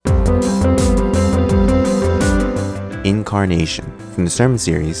Incarnation, from the sermon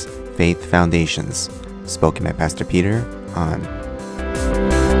series, Faith Foundations, spoken by Pastor Peter on...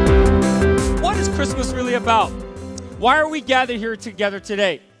 What is Christmas really about? Why are we gathered here together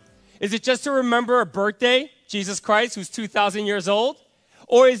today? Is it just to remember a birthday, Jesus Christ, who's 2,000 years old?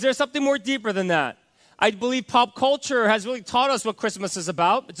 Or is there something more deeper than that? I believe pop culture has really taught us what Christmas is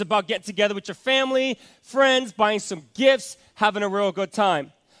about. It's about getting together with your family, friends, buying some gifts, having a real good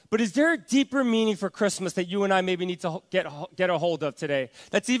time. But is there a deeper meaning for Christmas that you and I maybe need to get a hold of today?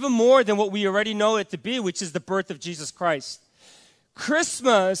 That's even more than what we already know it to be, which is the birth of Jesus Christ.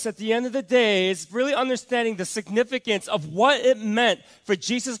 Christmas, at the end of the day, is really understanding the significance of what it meant for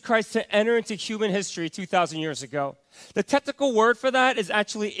Jesus Christ to enter into human history 2,000 years ago. The technical word for that is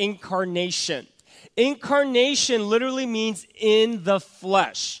actually incarnation. Incarnation literally means in the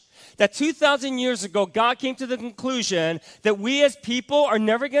flesh. That 2,000 years ago, God came to the conclusion that we as people are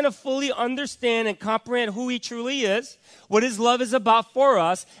never going to fully understand and comprehend who He truly is, what His love is about for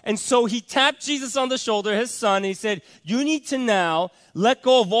us. And so He tapped Jesus on the shoulder, His Son, and He said, you need to now let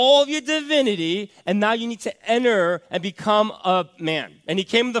go of all of your divinity, and now you need to enter and become a man. And He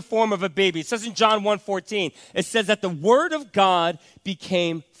came in the form of a baby. It says in John 1:14, it says that the Word of God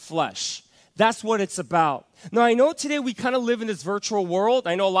became flesh. That's what it's about. Now, I know today we kind of live in this virtual world.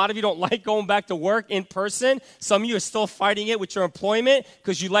 I know a lot of you don't like going back to work in person. Some of you are still fighting it with your employment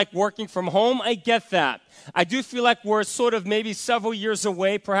because you like working from home. I get that. I do feel like we're sort of maybe several years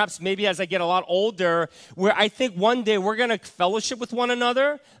away, perhaps maybe as I get a lot older, where I think one day we're going to fellowship with one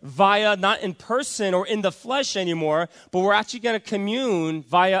another via not in person or in the flesh anymore, but we're actually going to commune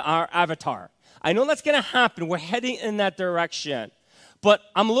via our avatar. I know that's going to happen. We're heading in that direction. But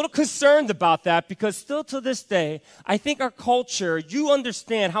I'm a little concerned about that because still to this day, I think our culture, you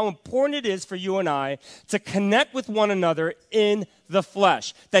understand how important it is for you and I to connect with one another in the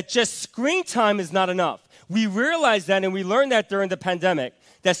flesh. That just screen time is not enough. We realized that and we learned that during the pandemic,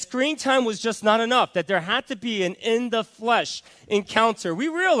 that screen time was just not enough, that there had to be an in-the-flesh encounter. We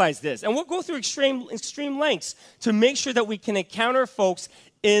realized this, and we'll go through extreme lengths to make sure that we can encounter folks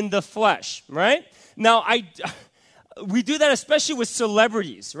in the flesh, right? Now, we do that especially with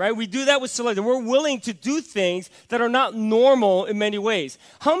celebrities, right? We do that with celebrities. We're willing to do things that are not normal in many ways.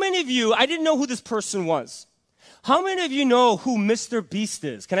 How many of you, I didn't know who this person was. How many of you know who Mr. Beast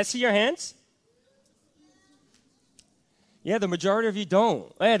is? Can I see your hands? Yeah, the majority of you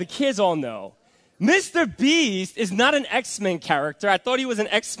don't. Yeah, the kids all know. Mr. Beast is not an X-Men character. I thought he was an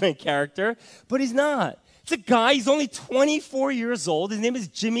X-Men character, but he's not. It's a guy, he's only 24 years old. His name is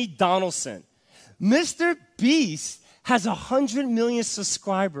Jimmy Donaldson. Mr. Beast has 100 million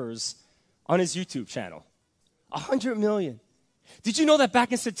subscribers on his YouTube channel. 100 million. Did you know that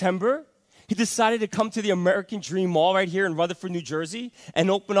back in September, he decided to come to the American Dream Mall right here in Rutherford, New Jersey, and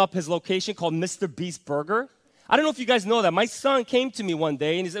open up his location called Mr. Beast Burger? I don't know if you guys know that. My son came to me one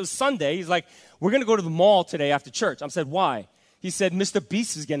day, and it was Sunday. He's like, we're going to go to the mall today after church. I said, why? He said, Mr.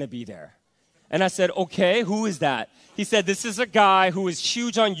 Beast is going to be there. And I said, okay, who is that? He said, this is a guy who is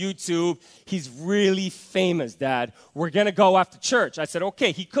huge on YouTube. He's really famous, Dad. We're going to go after church. I said,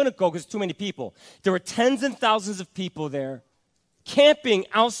 okay. He couldn't go because too many people. There were tens and thousands of people there, camping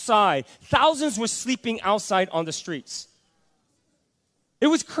outside. Thousands were sleeping outside on the streets. It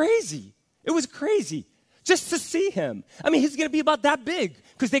was crazy. It was crazy just to see him. I mean, he's going to be about that big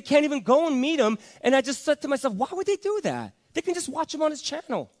because they can't even go and meet him. And I just said to myself, why would they do that? They can just watch him on his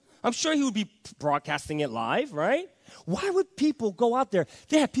channel. I'm sure he would be broadcasting it live, right? Why would people go out there?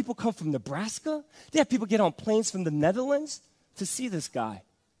 They had people come from Nebraska. They had people get on planes from the Netherlands to see this guy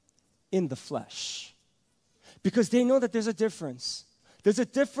in the flesh. Because they know that there's a difference. There's a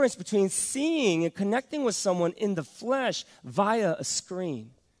difference between seeing and connecting with someone in the flesh via a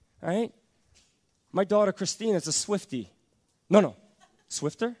screen, right? My daughter, Christine, is a Swiftie. No.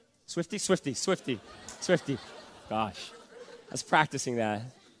 Swifter? Swiftie. Gosh, I was practicing that.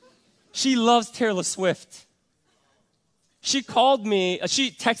 She loves Taylor Swift. She called me, she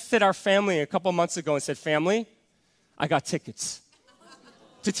texted our family a couple months ago and said, family, I got tickets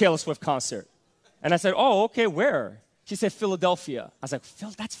to Taylor Swift concert. And I said, oh, okay, where? She said, Philadelphia. I was like,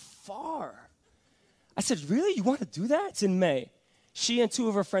 Phil, that's far. I said, really? You want to do that? It's in May. She and two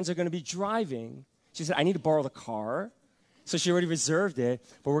of her friends are going to be driving. She said, I need to borrow the car. So she already reserved it,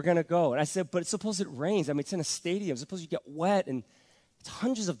 but we're going to go. And I said, but suppose it rains. I mean, it's in a stadium. Suppose you get wet and it's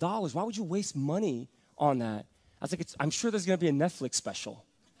hundreds of dollars. Why would you waste money on that? I was like, I'm sure there's going to be a Netflix special,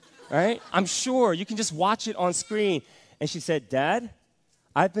 right? I'm sure. You can just watch it on screen. And she said, Dad,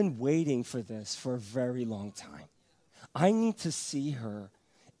 I've been waiting for this for a very long time. I need to see her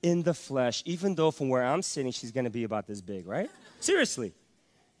in the flesh, even though from where I'm sitting, she's going to be about this big, right? Seriously.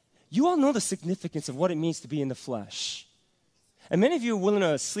 you all know the significance of what it means to be in the flesh. And many of you are willing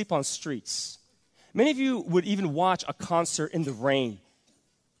to sleep on streets. Many of you would even watch a concert in the rain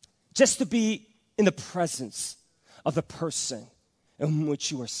just to be in the presence of the person in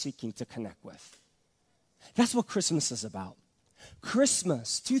which you are seeking to connect with. That's what Christmas is about.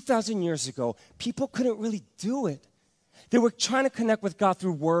 Christmas, 2,000 years ago, people couldn't really do it. They were trying to connect with God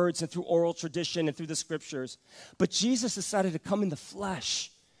through words and through oral tradition and through the scriptures. But Jesus decided to come in the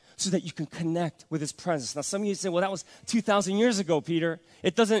flesh so that you can connect with his presence. Now, some of you say, well, that was 2,000 years ago, Peter.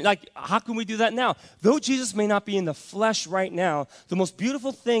 It doesn't, how can we do that now? Though Jesus may not be in the flesh right now, the most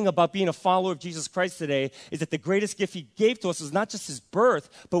beautiful thing about being a follower of Jesus Christ today is that the greatest gift he gave to us is not just his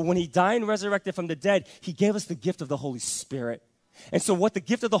birth, but when he died and resurrected from the dead, he gave us the gift of the Holy Spirit. And so what the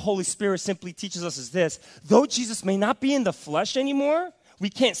gift of the Holy Spirit simply teaches us is this: though Jesus may not be in the flesh anymore, we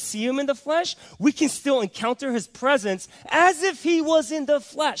can't see him in the flesh, we can still encounter his presence as if he was in the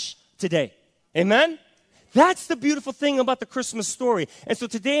flesh today. Amen? That's the beautiful thing about the Christmas story. And so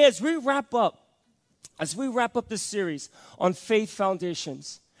today, as we wrap up this series on faith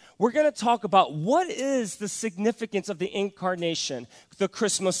foundations, we're going to talk about what is the significance of the incarnation, the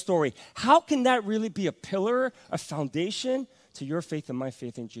Christmas story. How can that really be a pillar, a foundation to your faith and my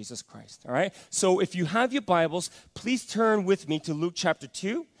faith in Jesus Christ, all right? So if you have your Bibles, please turn with me to Luke chapter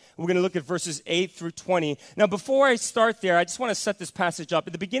 2. We're going to look at verses 8 through 20. Now, before I start there, I just want to set this passage up.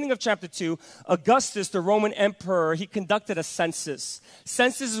 At the beginning of chapter 2, Augustus, the Roman emperor, he conducted a census.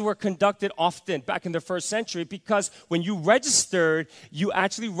 Censuses were conducted often back in the first century because when you registered, you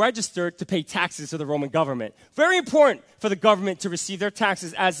actually registered to pay taxes to the Roman government. Very important for the government to receive their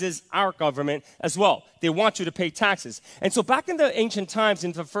taxes, as is our government as well. They want you to pay taxes. And so back in the ancient times,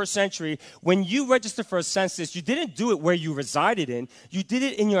 in the first century, when you registered for a census, you didn't do it where you resided in. You did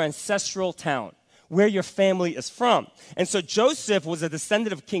it in your ancestral town, where your family is from. And so Joseph was a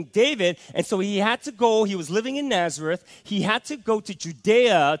descendant of King David, and so he had to go, he was living in Nazareth, he had to go to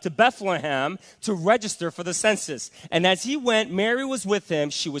Judea, to Bethlehem, to register for the census. And as he went, Mary was with him,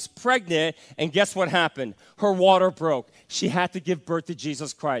 she was pregnant, and guess what happened? Her water broke. She had to give birth to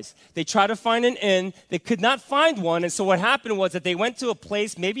Jesus Christ. They tried to find an inn, they could not find one, and so what happened was that they went to a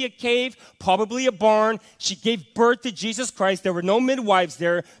place, maybe a cave, probably a barn. She gave birth to Jesus Christ. There were no midwives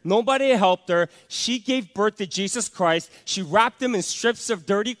there, nobody helped her. She gave birth to Jesus Christ. She wrapped him in strips of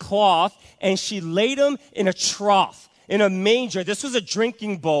dirty cloth, and she laid him in a trough, in a manger. This was a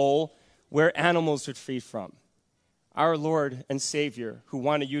drinking bowl where animals would feed from. Our Lord and Savior, who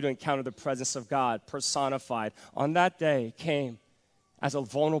wanted you to encounter the presence of God personified, on that day came as a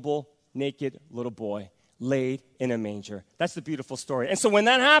vulnerable, naked little boy laid in a manger. That's the beautiful story. And so when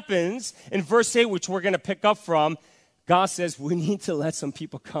that happens, in verse 8, which we're going to pick up from, God says, we need to let some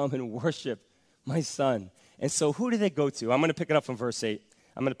people come and worship my son. And so who do they go to? I'm going to pick it up from verse 8.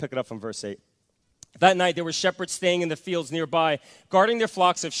 That night there were shepherds staying in the fields nearby, guarding their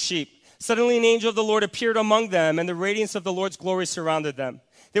flocks of sheep. Suddenly an angel of the Lord appeared among them, and the radiance of the Lord's glory surrounded them.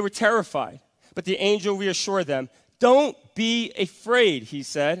 They were terrified, but the angel reassured them. Don't be afraid, he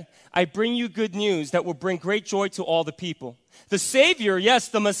said. I bring you good news that will bring great joy to all the people. The Savior, yes,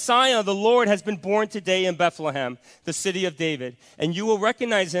 the Messiah, the Lord, has been born today in Bethlehem, the city of David, and you will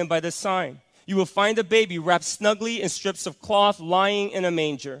recognize him by this sign. You will find a baby wrapped snugly in strips of cloth lying in a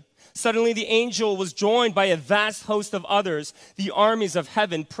manger. Suddenly the angel was joined by a vast host of others, the armies of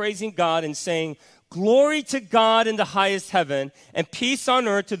heaven, praising God and saying, Glory to God in the highest heaven, and peace on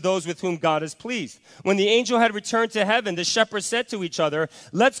earth to those with whom God is pleased. When the angel had returned to heaven, the shepherds said to each other,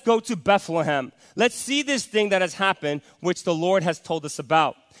 Let's go to Bethlehem. Let's see this thing that has happened, which the Lord has told us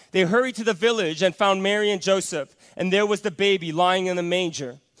about. They hurried to the village and found Mary and Joseph, and there was the baby lying in the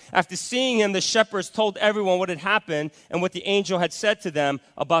manger. After seeing him, the shepherds told everyone what had happened and what the angel had said to them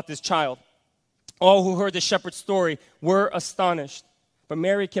about this child. All who heard the shepherd's story were astonished. But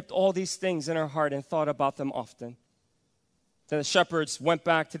Mary kept all these things in her heart and thought about them often. Then the shepherds went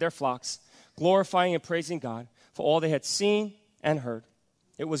back to their flocks, glorifying and praising God for all they had seen and heard.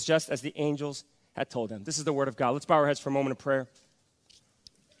 It was just as the angels had told them. This is the word of God. Let's bow our heads for a moment of prayer.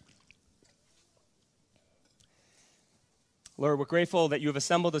 Lord, we're grateful that you have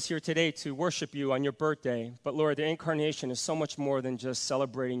assembled us here today to worship you on your birthday. But Lord, the incarnation is so much more than just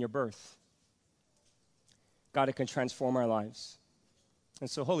celebrating your birth. God, it can transform our lives. And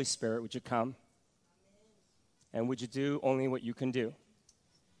so, Holy Spirit, would you come? And would you do only what you can do?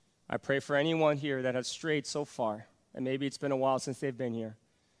 I pray for anyone here that has strayed so far, and maybe it's been a while since they've been here,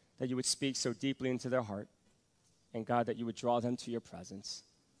 that you would speak so deeply into their heart. And God, that you would draw them to your presence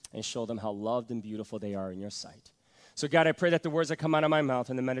and show them how loved and beautiful they are in your sight. So God, I pray that the words that come out of my mouth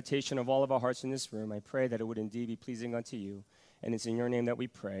and the meditation of all of our hearts in this room, I pray that it would indeed be pleasing unto you. And it's in your name that we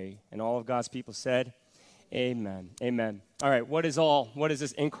pray. And all of God's people said, amen. Amen. All right, what is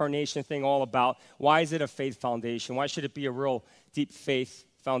this incarnation thing all about? Why is it a faith foundation? Why should it be a real deep faith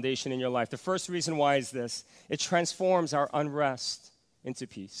foundation in your life? The first reason why is this: it transforms our unrest into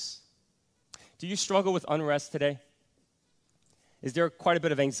peace. Do you struggle with unrest today? Is there quite a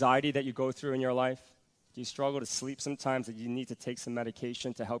bit of anxiety that you go through in your life? Do you struggle to sleep sometimes that you need to take some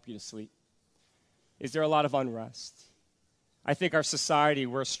medication to help you to sleep? Is there a lot of unrest? I think our society,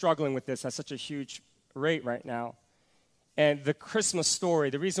 we're struggling with this at such a huge rate right now. And the Christmas story,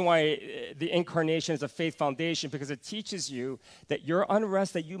 the reason why the incarnation is a faith foundation, because it teaches you that your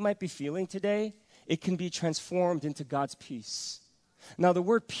unrest that you might be feeling today, it can be transformed into God's peace. Now, the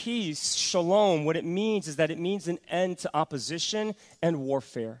word peace, shalom, what it means is that it means an end to opposition and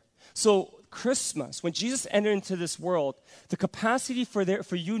warfare. So Christmas, when Jesus entered into this world, the capacity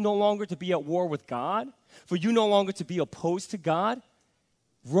for you no longer to be at war with God, for you no longer to be opposed to God,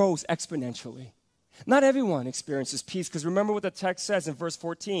 rose exponentially. Not everyone experiences peace, because remember what the text says in verse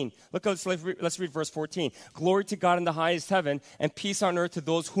 14. Let's read verse 14. Glory to God in the highest heaven, and peace on earth to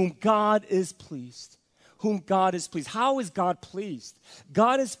those whom God is pleased. Whom God is pleased. How is God pleased?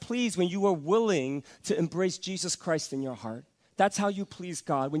 God is pleased when you are willing to embrace Jesus Christ in your heart. That's how you please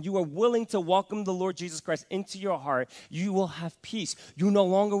God. When you are willing to welcome the Lord Jesus Christ into your heart, you will have peace. You no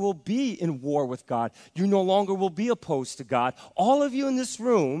longer will be in war with God. You no longer will be opposed to God. All of you in this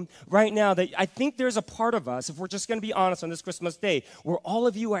room right now, that I think there's a part of us, if we're just going to be honest on this Christmas day, where all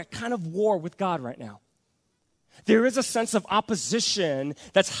of you are at kind of war with God right now. There is a sense of opposition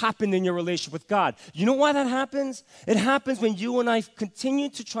that's happened in your relationship with God. You know why that happens? It happens when you and I continue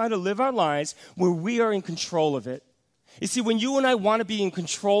to try to live our lives where we are in control of it. You see, when you and I want to be in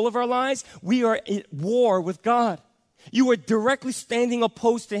control of our lives, we are at war with God. You are directly standing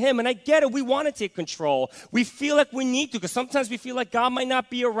opposed to Him. And I get it. We want to take control. We feel like we need to, because sometimes we feel like God might not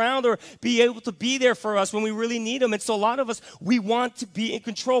be around or be able to be there for us when we really need Him. And so a lot of us, we want to be in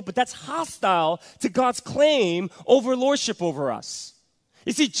control. But that's hostile to God's claim over lordship over us.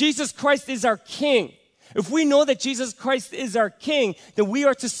 You see, Jesus Christ is our King. If we know that Jesus Christ is our King, then we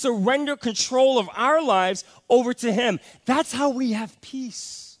are to surrender control of our lives over to Him. That's how we have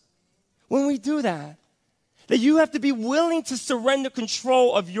peace. When we do that, that you have to be willing to surrender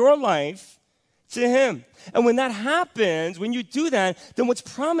control of your life to Him. And when that happens, when you do that, then what's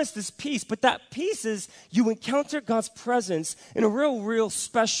promised is peace. But that peace is you encounter God's presence in a real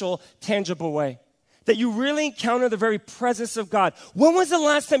special, tangible way. That you really encounter the very presence of God. When was the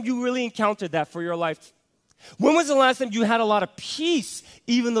last time you really encountered that for your life? When was the last time you had a lot of peace,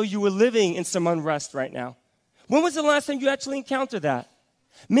 even though you were living in some unrest right now? When was the last time you actually encountered that?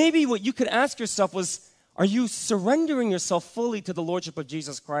 Maybe what you could ask yourself was, are you surrendering yourself fully to the Lordship of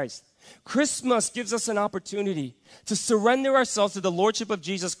Jesus Christ? Christmas gives us an opportunity to surrender ourselves to the Lordship of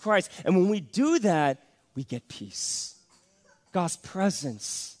Jesus Christ. And when we do that, we get peace. God's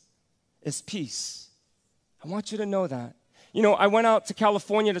presence is peace. I want you to know that. You know, I went out to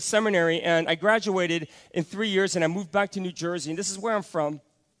California to seminary, and I graduated in 3 years, and I moved back to New Jersey, and this is where I'm from,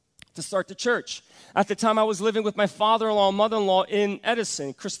 to start the church. At the time, I was living with my father-in-law and mother-in-law in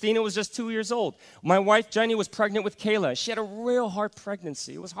Edison. Christina was just 2 years old. My wife, Jenny, was pregnant with Kayla. She had a real hard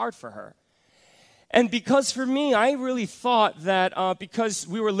pregnancy. It was hard for her. And because for me, I really thought that because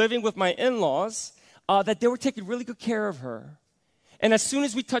we were living with my in-laws, that they were taking really good care of her. And as soon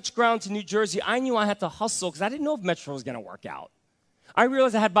as we touched ground to New Jersey, I knew I had to hustle because I didn't know if Metro was going to work out. I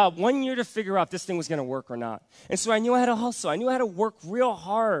realized I had about 1 year to figure out if this thing was going to work or not. And so I knew I had to hustle. I knew I had to work real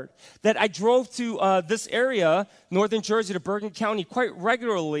hard. That I drove to this area, northern Jersey, to Bergen County, quite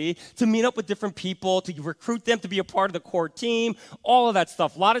regularly to meet up with different people, to recruit them to be a part of the core team, all of that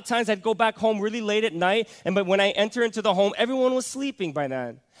stuff. A lot of times I'd go back home really late at night, but when I enter into the home, everyone was sleeping by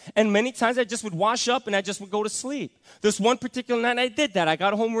then. And many times I just would wash up and I just would go to sleep. This one particular night I did that. I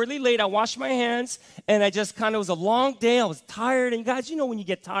got home really late. I washed my hands and I just it was a long day. I was tired. And guys, you know when you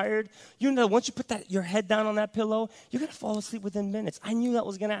get tired, you know once you put your head down on that pillow, you're going to fall asleep within minutes. I knew that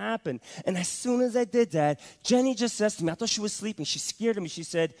was going to happen. And as soon as I did that, Jenny just says to me, I thought she was sleeping. She scared me. She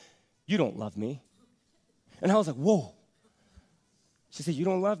said, "You don't love me." And I was like, whoa. She said, "You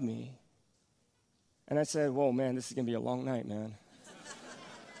don't love me." And I said, whoa, man, this is going to be a long night, man.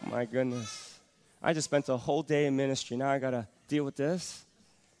 My goodness. I just spent a whole day in ministry. Now I got to deal with this.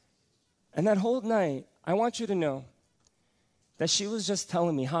 And that whole night, I want you to know that she was just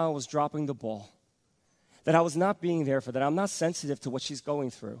telling me how I was dropping the ball, that I was not being there for that. I'm not sensitive to what she's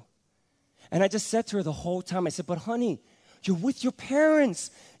going through. And I just said to her the whole time, I said, "But honey, You're with your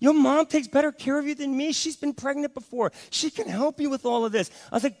parents. Your mom takes better care of you than me. She's been pregnant before. She can help you with all of this.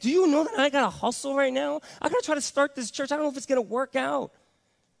 I was like, do you know that I got to hustle right now? I got to try to start this church. I don't know if it's going to work out.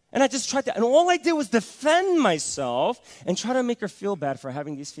 And I just tried to, and all I did was defend myself and try to make her feel bad for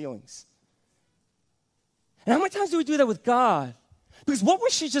having these feelings. And how many times do we do that with God? Because what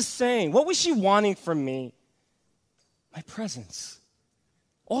was she just saying? What was she wanting from me? My presence.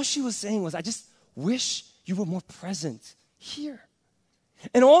 All she was saying was, I just wish you were more present here.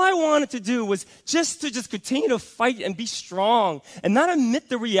 And all I wanted to do was just continue to fight and be strong and not admit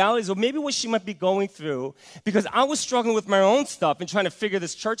the realities of maybe what she might be going through, because I was struggling with my own stuff and trying to figure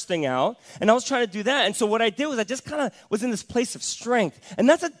this church thing out, and I was trying to do that. And so what I did was I just kind of was in this place of strength. And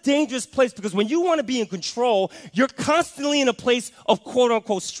that's a dangerous place, because when you want to be in control, you're constantly in a place of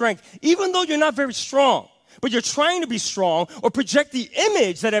quote-unquote strength, even though you're not very strong. But you're trying to be strong or project the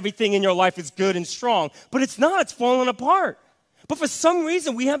image that everything in your life is good and strong. But it's not. It's falling apart. But for some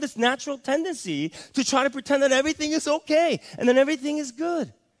reason, we have this natural tendency to try to pretend that everything is okay and that everything is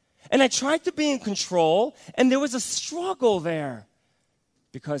good. And I tried to be in control, and there was a struggle there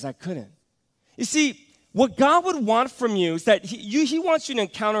because I couldn't. You see, what God would want from you is that He wants you to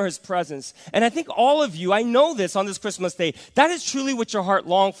encounter His presence. And I think all of you, I know this on this Christmas day, that is truly what your heart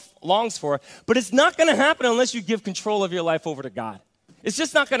longs for. But it's not going to happen unless you give control of your life over to God. It's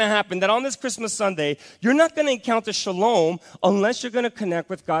just not going to happen that on this Christmas Sunday, you're not going to encounter shalom unless you're going to connect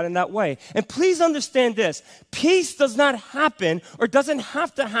with God in that way. And please understand this. Peace does not happen or doesn't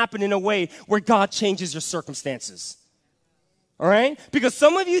have to happen in a way where God changes your circumstances. All right? Because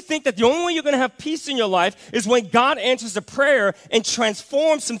some of you think that the only way you're going to have peace in your life is when God answers a prayer and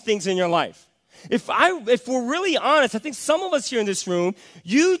transforms some things in your life. If we're really honest, I think some of us here in this room,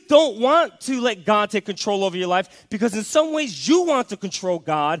 you don't want to let God take control over your life because in some ways you want to control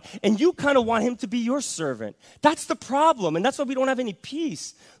God and you kind of want Him to be your servant. That's the problem, and that's why we don't have any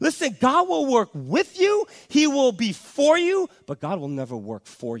peace. Listen, God will work with you, He will be for you, but God will never work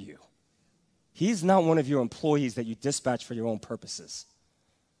for you. He's not one of your employees that you dispatch for your own purposes.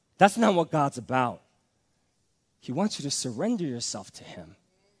 That's not what God's about. He wants you to surrender yourself to Him.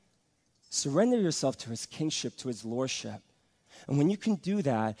 Surrender yourself to His kingship, to His lordship. And when you can do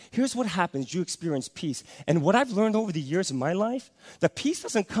that, here's what happens. You experience peace. And what I've learned over the years of my life, that peace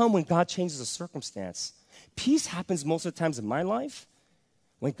doesn't come when God changes a circumstance. Peace happens most of the times in my life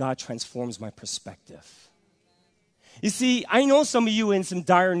when God transforms my perspective. You see, I know some of you are in some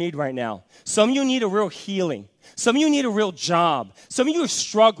dire need right now. Some of you need a real healing. Some of you need a real job. Some of you are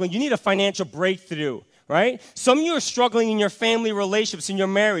struggling. You need a financial breakthrough. Right? Some of you are struggling in your family relationships, in your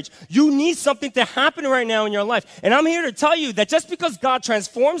marriage. You need something to happen right now in your life. And I'm here to tell you that just because God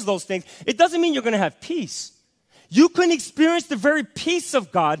transforms those things, it doesn't mean you're going to have peace. You can experience the very peace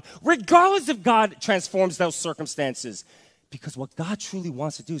of God regardless if God transforms those circumstances. Because what God truly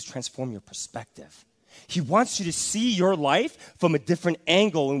wants to do is transform your perspective. He wants you to see your life from a different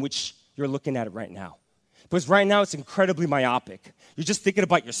angle in which you're looking at it right now. Because right now it's incredibly myopic. You're just thinking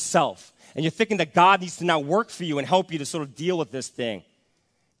about yourself. And you're thinking that God needs to now work for you and help you to sort of deal with this thing.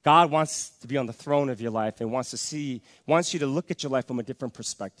 God wants to be on the throne of your life and wants you to look at your life from a different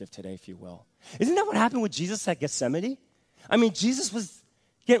perspective today, if you will. Isn't that what happened with Jesus at Gethsemane? I mean, Jesus was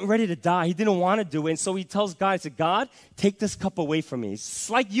getting ready to die. He didn't want to do it. And so he tells God, he said, God, take this cup away from me. It's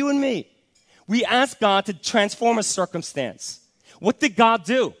like you and me. We asked God to transform a circumstance. What did God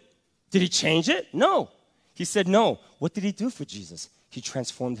do? Did He change it? No. He said no. What did He do for Jesus? He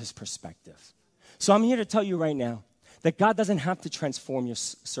transformed his perspective. So I'm here to tell you right now that God doesn't have to transform your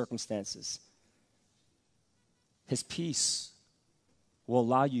circumstances. His peace will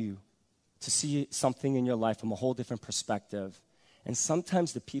allow you to see something in your life from a whole different perspective. And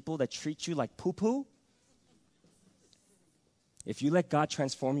sometimes the people that treat you like poo-poo, if you let God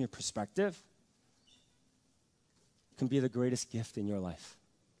transform your perspective, can be the greatest gift in your life.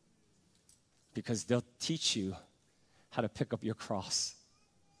 Because they'll teach you how to pick up your cross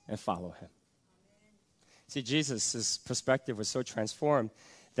and follow Him. See, Jesus' perspective was so transformed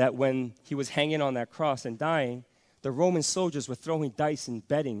that when He was hanging on that cross and dying, the Roman soldiers were throwing dice and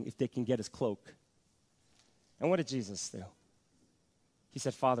betting if they can get His cloak. And what did Jesus do? He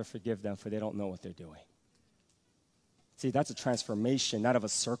said, Father, forgive them, for they don't know what they're doing. See, that's a transformation, not of a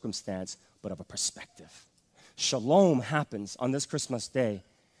circumstance, but of a perspective. Shalom happens on this Christmas day.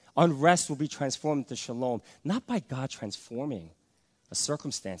 Unrest will be transformed into shalom, not by God transforming a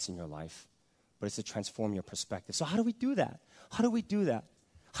circumstance in your life, but it's to transform your perspective. So how do we do that? How do we do that?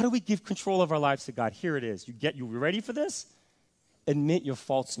 How do we give control of our lives to God? Here it is. You ready for this? Admit your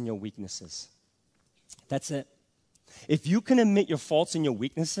faults and your weaknesses. That's it. If you can admit your faults and your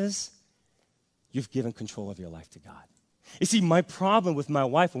weaknesses, you've given control of your life to God. You see, my problem with my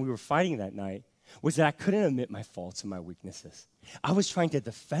wife when we were fighting that night was that I couldn't admit my faults and my weaknesses. I was trying to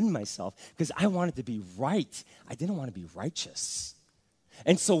defend myself because I wanted to be right. I didn't want to be righteous.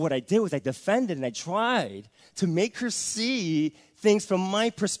 And so what I did was I defended and I tried to make her see things from my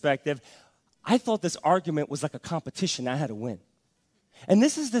perspective. I thought this argument was like a competition. I had to win. And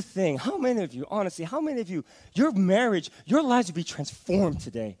this is the thing. How many of you, honestly, your marriage, your lives would be transformed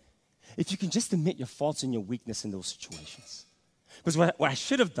today if you can just admit your faults and your weakness in those situations? Because what I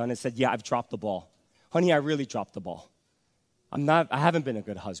should have done is said, yeah, I've dropped the ball. Honey, I really dropped the ball. I haven't been a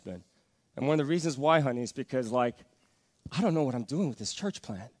good husband. And one of the reasons why, honey, is because, I don't know what I'm doing with this church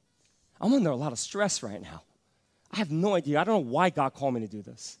plan. I'm under a lot of stress right now. I have no idea. I don't know why God called me to do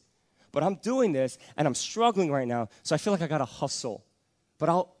this. But I'm doing this, and I'm struggling right now, so I feel like I got to hustle. But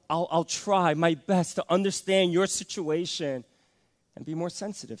I'll try my best to understand your situation and be more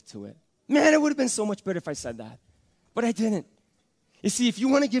sensitive to it. Man, it would have been so much better if I said that. But I didn't. You see, if you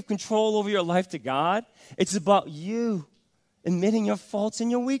want to give control over your life to God, it's about you admitting your faults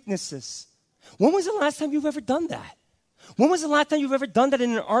and your weaknesses. When was the last time you've ever done that? When was the last time you've ever done that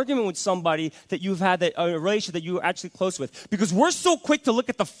in an argument with somebody that you've had a relationship that you were actually close with? Because we're so quick to look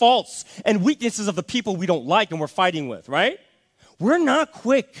at the faults and weaknesses of the people we don't like and we're fighting with, right? We're not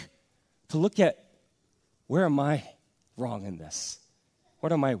quick to look at, where am I wrong in this?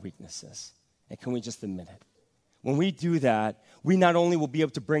 What are my weaknesses? And can we just admit it? When we do that, we not only will be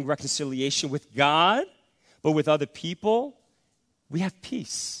able to bring reconciliation with God, but with other people. We have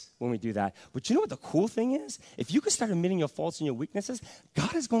peace when we do that. But you know what the cool thing is? If you can start admitting your faults and your weaknesses,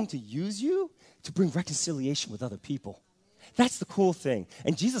 God is going to use you to bring reconciliation with other people. That's the cool thing.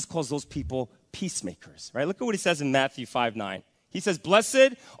 And Jesus calls those people peacemakers, right? Look at what he says in Matthew 5:9. He says,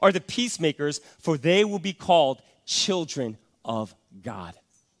 "Blessed are the peacemakers, for they will be called children of God."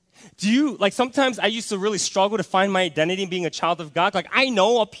 Sometimes I used to really struggle to find my identity in being a child of God. I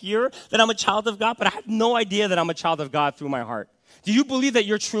know up here that I'm a child of God, but I have no idea that I'm a child of God through my heart. Do you believe that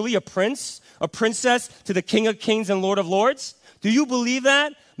you're truly a prince, a princess to the King of Kings and Lord of Lords? Do you believe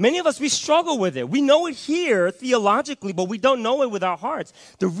that? Many of us, we struggle with it. We know it here theologically, but we don't know it with our hearts.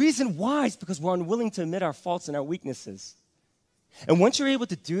 The reason why is because we're unwilling to admit our faults and our weaknesses. And once you're able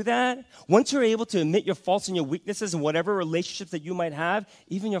to do that, once you're able to admit your faults and your weaknesses in whatever relationships that you might have,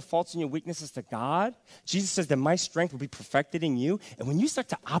 even your faults and your weaknesses to God, Jesus says that my strength will be perfected in you. And when you start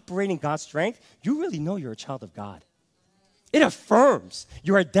to operate in God's strength, you really know you're a child of God. It affirms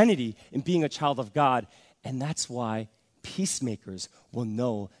your identity in being a child of God. And that's why peacemakers will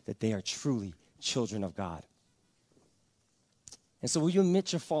know that they are truly children of God. And so will you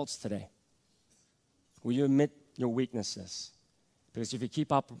admit your faults today? Will you admit your weaknesses? Because if you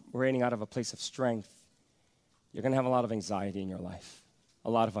keep operating out of a place of strength, you're going to have a lot of anxiety in your life, a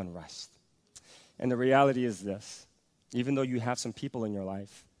lot of unrest. And the reality is this: even though you have some people in your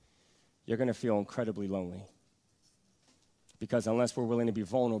life, you're going to feel incredibly lonely. Because unless we're willing to be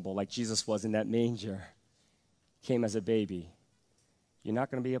vulnerable, like Jesus was in that manger, came as a baby, you're not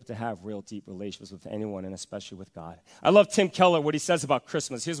going to be able to have real deep relationships with anyone, and especially with God. I love Tim Keller, what he says about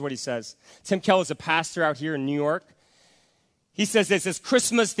Christmas. Here's what he says. Tim Keller is a pastor out here in New York. He says this: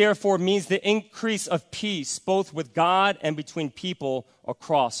 Christmas, therefore, means the increase of peace, both with God and between people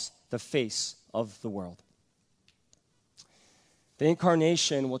across the face of the world. The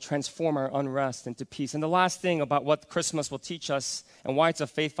Incarnation will transform our unrest into peace. And the last thing about what Christmas will teach us and why it's a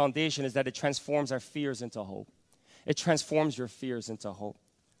faith foundation is that it transforms our fears into hope. It transforms your fears into hope.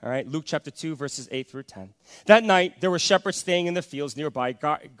 All right, Luke chapter 2, verses 8 through 10. That night, there were shepherds staying in the fields nearby,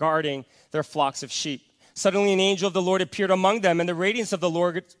 guarding their flocks of sheep. Suddenly an angel of the Lord appeared among them, and the radiance of the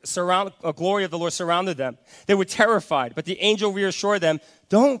Lord, glory of the Lord surrounded them. They were terrified, but the angel reassured them.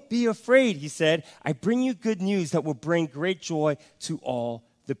 "Don't be afraid," he said. "I bring you good news that will bring great joy to all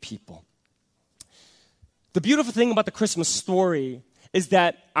the people." The beautiful thing about the Christmas story is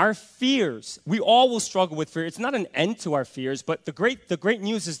that our fears, we all will struggle with fear. It's not an end to our fears, but the great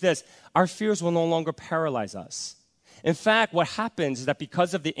news is this: our fears will no longer paralyze us. In fact, what happens is that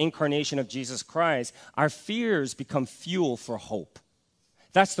because of the incarnation of Jesus Christ, our fears become fuel for hope.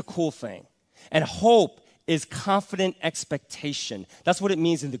 That's the cool thing. And hope is confident expectation. That's what it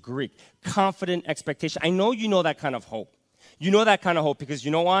means in the Greek, confident expectation. I know you know that kind of hope. You know that kind of hope because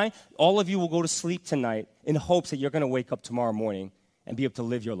you know why? All of you will go to sleep tonight in hopes that you're going to wake up tomorrow morning and be able to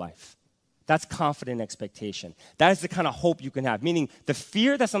live your life. That's confident expectation. That is the kind of hope you can have. Meaning the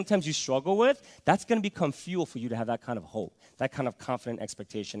fear that sometimes you struggle with, that's going to become fuel for you to have that kind of hope, that kind of confident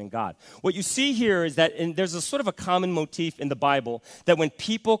expectation in God. What you see here is that there's a sort of a common motif in the Bible that when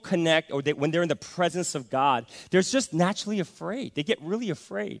people connect or when they're in the presence of God, they're just naturally afraid. They get really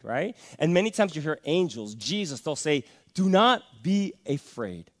afraid, right? And many times you hear angels, Jesus, they'll say, do not be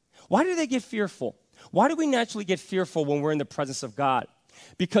afraid. Why do they get fearful? Why do we naturally get fearful when we're in the presence of God?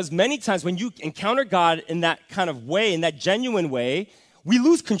 Because many times when you encounter God in that kind of way, in that genuine way, we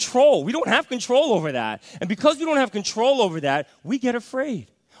lose control. We don't have control over that. And because we don't have control over that, we get afraid.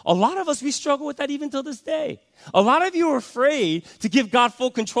 A lot of us, we struggle with that even till this day. A lot of you are afraid to give God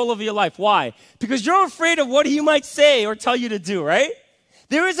full control over your life. Why? Because you're afraid of what he might say or tell you to do, right?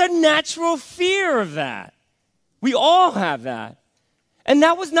 There is a natural fear of that. We all have that. And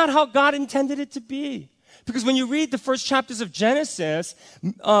that was not how God intended it to be. Because when you read the first chapters of Genesis,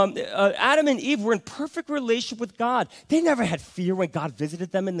 Adam and Eve were in perfect relationship with God. They never had fear when God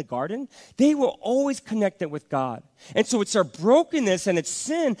visited them in the garden. They were always connected with God. And so it's our brokenness and it's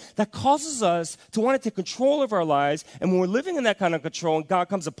sin that causes us to want to take control of our lives. And when we're living in that kind of control and God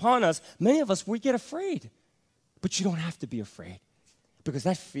comes upon us, many of us, we get afraid. But you don't have to be afraid. Because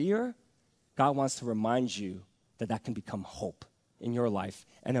that fear, God wants to remind you that that can become hope in your life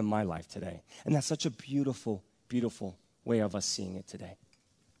and in my life today. And that's such a beautiful, beautiful way of us seeing it today.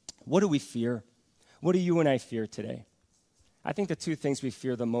 What do we fear? What do you and I fear today? I think the two things we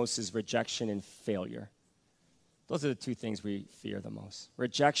fear the most is rejection and failure. Those are the two things we fear the most.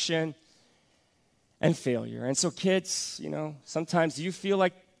 Rejection and failure. And so kids, sometimes do you feel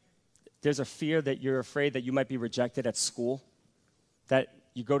like there's a fear that you're afraid that you might be rejected at school? That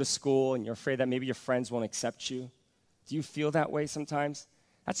you go to school and you're afraid that maybe your friends won't accept you? Do you feel that way sometimes?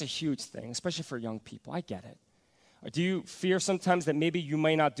 That's a huge thing, especially for young people. I get it. Or do you fear sometimes that maybe you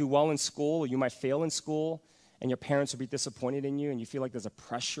might not do well in school or you might fail in school and your parents will be disappointed in you and you feel like there's a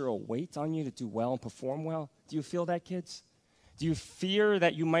pressure or weight on you to do well and perform well? Do you feel that, kids? Do you fear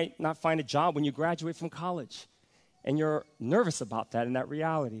that you might not find a job when you graduate from college and you're nervous about that and that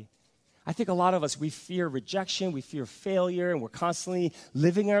reality? I think a lot of us, we fear rejection, we fear failure, and we're constantly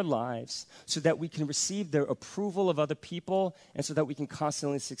living our lives so that we can receive the approval of other people and so that we can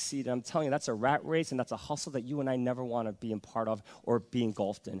constantly succeed. And I'm telling you, that's a rat race and that's a hustle that you and I never want to be a part of or be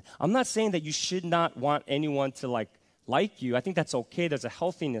engulfed in. I'm not saying that you should not want anyone to like you. I think that's okay. There's a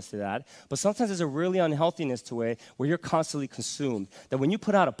healthiness to that. But sometimes there's a really unhealthiness to it where you're constantly consumed. That when you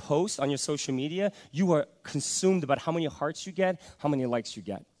put out a post on your social media, you are consumed about how many hearts you get, how many likes you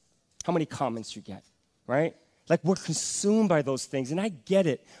get, how many comments you get, right? Like we're consumed by those things, and I get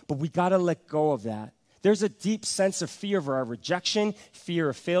it, but we got to let go of that. There's a deep sense of fear of our rejection, fear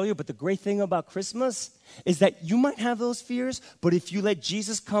of failure, but the great thing about Christmas is that you might have those fears, but if you let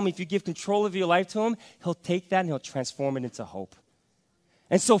Jesus come, if you give control of your life to him, he'll take that and he'll transform it into hope.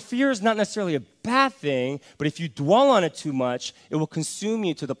 And so fear is not necessarily a bad thing, but if you dwell on it too much, it will consume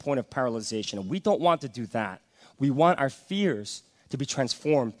you to the point of paralyzation, and we don't want to do that. We want our fears to be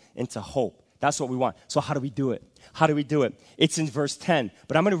transformed into hope. That's what we want. So how do we do it? How do we do it? It's in verse 10.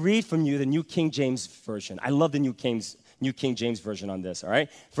 But I'm going to read from you the New King James Version. I love the New King James Version on this, all right?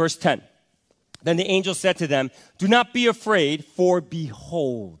 Verse 10. Then the angel said to them, do not be afraid, for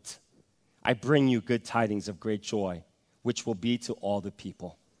behold, I bring you good tidings of great joy, which will be to all the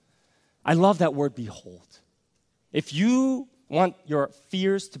people. I love that word, behold. If you want your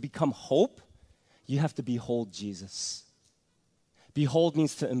fears to become hope, you have to behold Jesus. Behold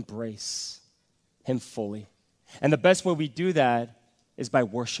means to embrace him fully. And the best way we do that is by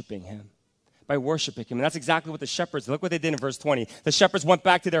worshiping him. By worshiping him. And that's exactly what the shepherds, look what they did in verse 20. The shepherds went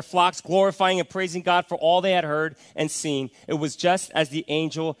back to their flocks, glorifying and praising God for all they had heard and seen. It was just as the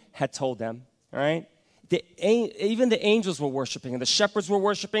angel had told them. All right? Even the angels were worshiping and the shepherds were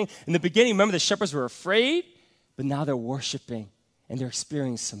worshiping. In the beginning, remember, the shepherds were afraid, but now they're worshiping and they're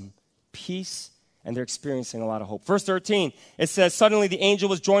experiencing some peace and they're experiencing a lot of hope. Verse 13, it says, suddenly the angel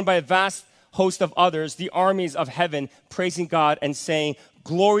was joined by a vast host of others, the armies of heaven, praising God and saying,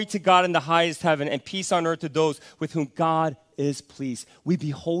 glory to God in the highest heaven and peace on earth to those with whom God is pleased. We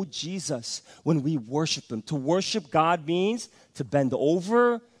behold Jesus when we worship him. To worship God means to bend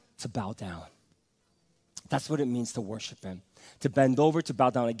over, to bow down. That's what it means to worship him. To bend over, to bow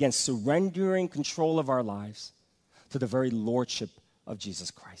down. Again, surrendering control of our lives to the very lordship of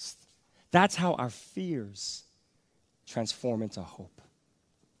Jesus Christ. That's how our fears transform into hope.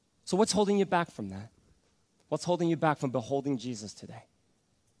 So what's holding you back from that? What's holding you back from beholding Jesus today?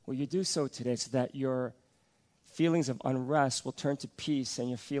 Will you do so today so that your feelings of unrest will turn to peace and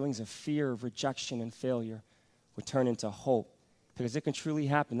your feelings of fear, of rejection, and failure will turn into hope because it can truly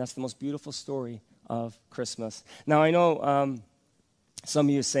happen. That's the most beautiful story of Christmas. Now, I know some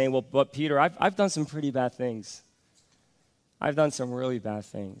of you are saying, well, but Peter, I've done some pretty bad things. I've done some really bad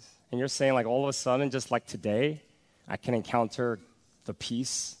things. And you're saying, like, all of a sudden, just like today, I can encounter the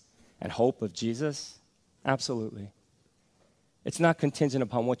peace and hope of Jesus? Absolutely. It's not contingent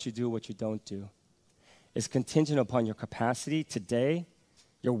upon what you do or what you don't do. It's contingent upon your capacity today,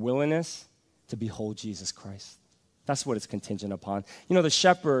 your willingness to behold Jesus Christ. That's what it's contingent upon. You know, the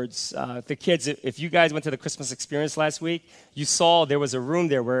shepherds, the kids, if you guys went to the Christmas experience last week, you saw there was a room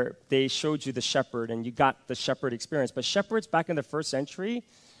there where they showed you the shepherd, and you got the shepherd experience. But shepherds back in the first century,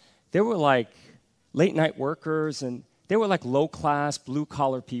 they were like late-night workers, and they were like low-class,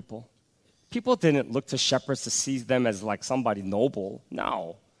 blue-collar people. People didn't look to shepherds to see them as like somebody noble.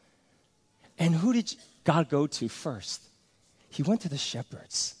 No. And who did God go to first? He went to the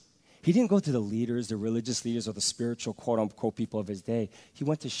shepherds. He didn't go to the leaders, the religious leaders, or the spiritual, quote-unquote, people of his day. He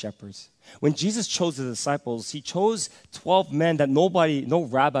went to shepherds. When Jesus chose the disciples, he chose 12 men that no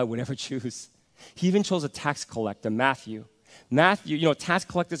rabbi would ever choose. He even chose a tax collector, Matthew. Matthew, you know, tax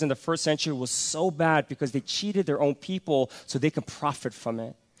collectors in the first century was so bad because they cheated their own people so they could profit from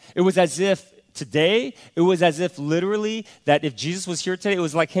it. It was as if today, it was as if literally that if Jesus was here today, it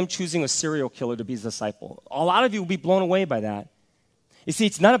was like him choosing a serial killer to be his disciple. A lot of you will be blown away by that. You see,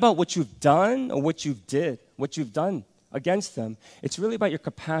 it's not about what you've done or what you've done against them. It's really about your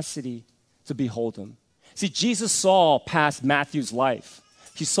capacity to behold him. See, Jesus saw past Matthew's life.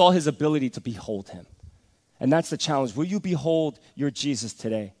 He saw his ability to behold him. And that's the challenge. Will you behold your Jesus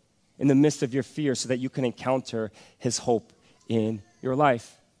today in the midst of your fear so that you can encounter his hope in your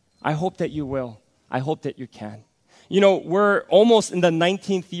life? I hope that you will. I hope that you can. You know, we're almost in the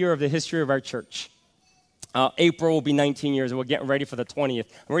 19th year of the history of our church. April will be 19 years, and we're getting ready for the 20th.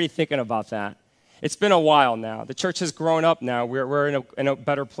 I'm already thinking about that. It's been a while now. The church has grown up now. We're in a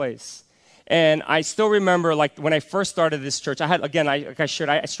better place. And I still remember, like, when I first started this church, I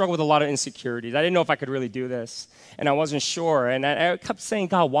struggled with a lot of insecurities. I didn't know if I could really do this, and I wasn't sure. And I kept saying,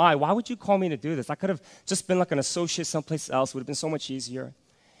 God, why? Why would you call me to do this? I could have just been like an associate someplace else. It would have been so much easier.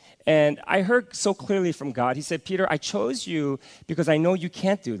 And I heard so clearly from God. He said, Peter, I chose you because I know you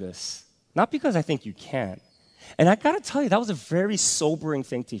can't do this, not because I think you can. And I got to tell you, that was a very sobering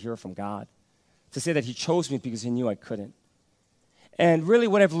thing to hear from God, to say that he chose me because he knew I couldn't. And really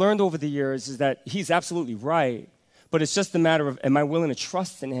what I've learned over the years is that he's absolutely right, but it's just a matter of, am I willing to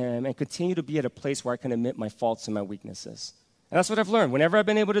trust in him and continue to be at a place where I can admit my faults and my weaknesses? And that's what I've learned. Whenever I've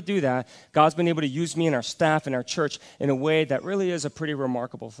been able to do that, God's been able to use me and our staff and our church in a way that really is a pretty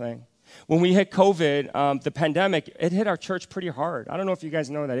remarkable thing. When we hit COVID, the pandemic, it hit our church pretty hard. I don't know if you guys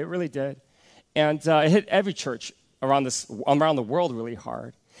know that. It really did. And it hit every church around the world really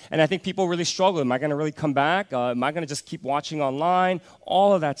hard. And I think people really struggle. Am I going to really come back? Am I going to just keep watching online?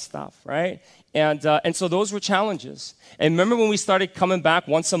 All of that stuff, right? And so those were challenges. And remember when we started coming back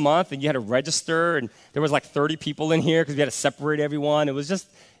once a month and you had to register and there was like 30 people in here because we had to separate everyone. It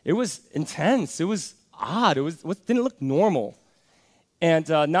was intense. It was odd. It didn't look normal. And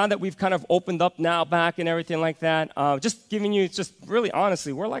now that we've kind of opened up now back and everything like that, just giving you just really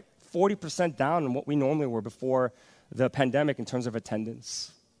honestly, we're like 40% down on what we normally were before the pandemic in terms of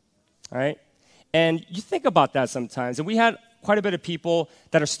attendance. All right? And you think about that sometimes. And we had quite a bit of people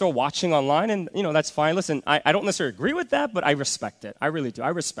that are still watching online, and, you know, that's fine. Listen, I don't necessarily agree with that, but I respect it. I really do. I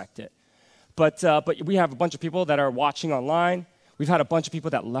respect it. But we have a bunch of people that are watching online. We've had a bunch of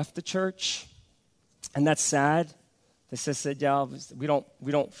people that left the church, and that's sad. They just said, yeah, we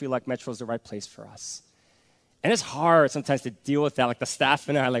don't feel like Metro is the right place for us. And it's hard sometimes to deal with that. Like the staff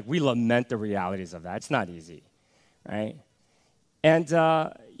and I, like, we lament the realities of that. It's not easy, right? And,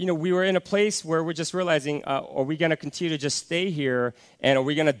 you know, we were in a place where we're just realizing, are we going to continue to just stay here, and are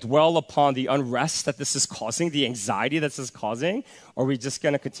we going to dwell upon the unrest that this is causing, the anxiety that this is causing, or are we just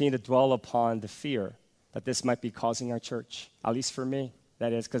going to continue to dwell upon the fear that this might be causing our church? At least for me,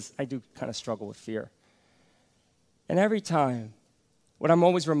 that is, because I do kind of struggle with fear. And every time, what I'm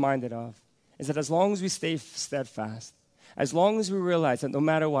always reminded of is that as long as we stay steadfast, as long as we realize that no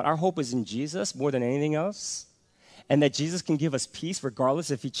matter what, our hope is in Jesus more than anything else, and that Jesus can give us peace regardless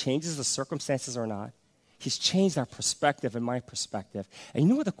if he changes the circumstances or not. He's changed our perspective and my perspective. And you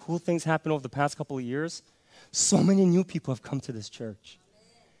know what the cool things happened over the past couple of years? So many new people have come to this church.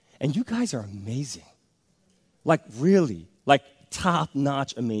 And you guys are amazing. Like really, like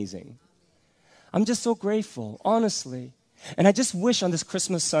top-notch amazing. I'm just so grateful, honestly. And I just wish on this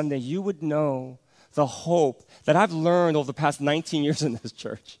Christmas Sunday you would know the hope that I've learned over the past 19 years in this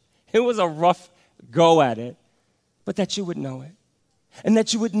church. It was a rough go at it, but that you would know it. And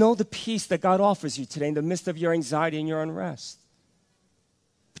that you would know the peace that God offers you today in the midst of your anxiety and your unrest.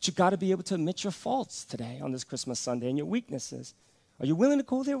 But you got to be able to admit your faults today on this Christmas Sunday and your weaknesses. Are you willing to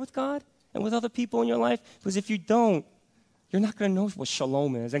go there with God and with other people in your life? Because if you don't, you're not going to know what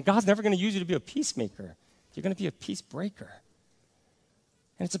shalom is. And God's never going to use you to be a peacemaker. You're going to be a peace breaker.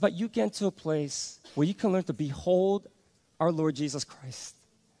 And it's about you getting to a place where you can learn to behold our Lord Jesus Christ.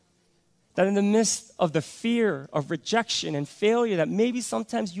 That in the midst of the fear of rejection and failure that maybe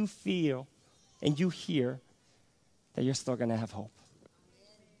sometimes you feel and you hear, that you're still going to have hope.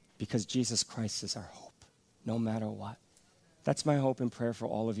 Because Jesus Christ is our hope, no matter what. That's my hope and prayer for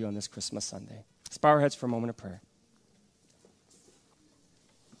all of you on this Christmas Sunday. Let's bow our heads for a moment of prayer.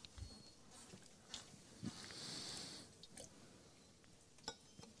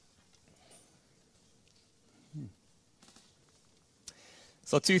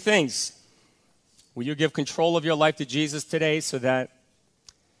 So 2 things. Will you give control of your life to Jesus today so that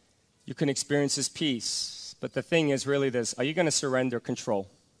you can experience his peace? But the thing is really this: are you going to surrender control?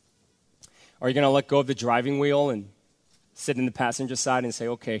 Are you going to let go of the driving wheel and sit in the passenger side and say,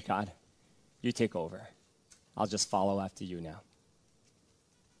 okay, God, you take over. I'll just follow after you now.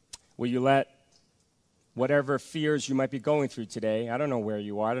 Will you let whatever fears you might be going through today, I don't know where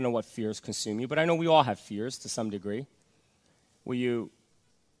you are, I don't know what fears consume you, but I know we all have fears to some degree. Will you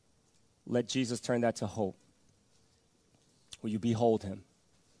let Jesus turn that to hope? Will you behold him,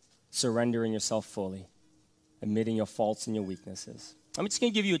 surrendering yourself fully, admitting your faults and your weaknesses? I'm just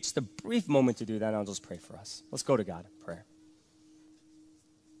going to give you just a brief moment to do that, and I'll just pray for us. Let's go to God in prayer.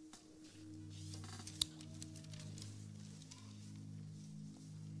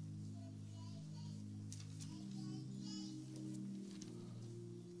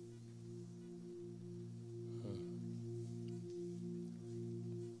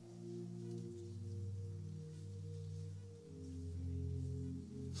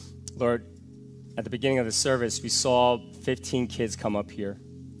 Lord, at the beginning of the service, we saw 15 kids come up here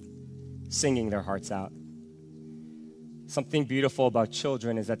singing their hearts out. Something beautiful about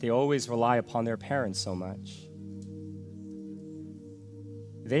children is that they always rely upon their parents so much.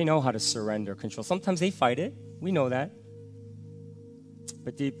 They know how to surrender control. Sometimes they fight it. We know that.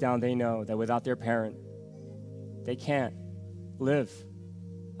 But deep down, they know that without their parent, they can't live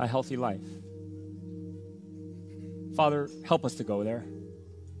a healthy life. Father, help us to go there.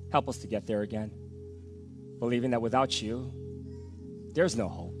 Help us to get there again, believing that without you, there's no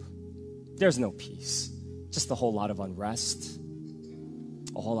hope. There's no peace. Just a whole lot of unrest,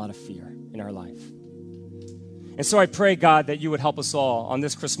 a whole lot of fear in our life. And so I pray, God, that you would help us all on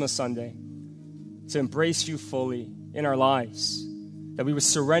this Christmas Sunday to embrace you fully in our lives, that we would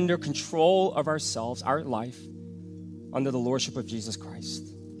surrender control of ourselves, our life, under the lordship of Jesus Christ,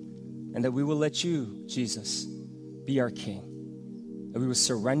 and that we will let you, Jesus, be our King. That we would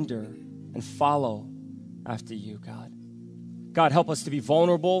surrender and follow after you, God. God, help us to be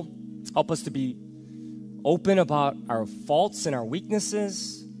vulnerable. Help us to be open about our faults and our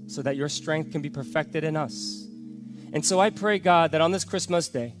weaknesses so that your strength can be perfected in us. And so I pray, God, that on this Christmas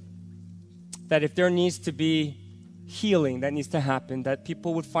day, that if there needs to be healing that needs to happen, that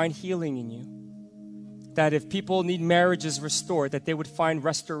people would find healing in you. That if people need marriages restored, that they would find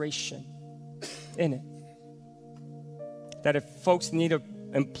restoration in it. That if folks need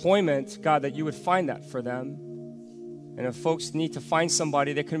employment, God, that you would find that for them. And if folks need to find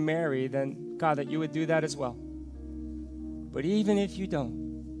somebody they can marry, then, God, that you would do that as well. But even if you don't,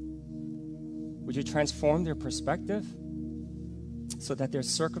 would you transform their perspective so that their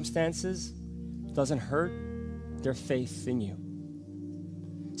circumstances doesn't hurt their faith in you?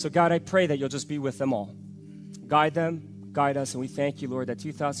 So, God, I pray that you'll just be with them all. Guide them, guide us, and we thank you, Lord, that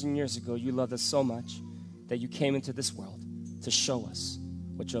 2,000 years ago you loved us so much that you came into this world to show us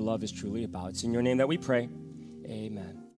what your love is truly about. It's in your name that we pray. Amen.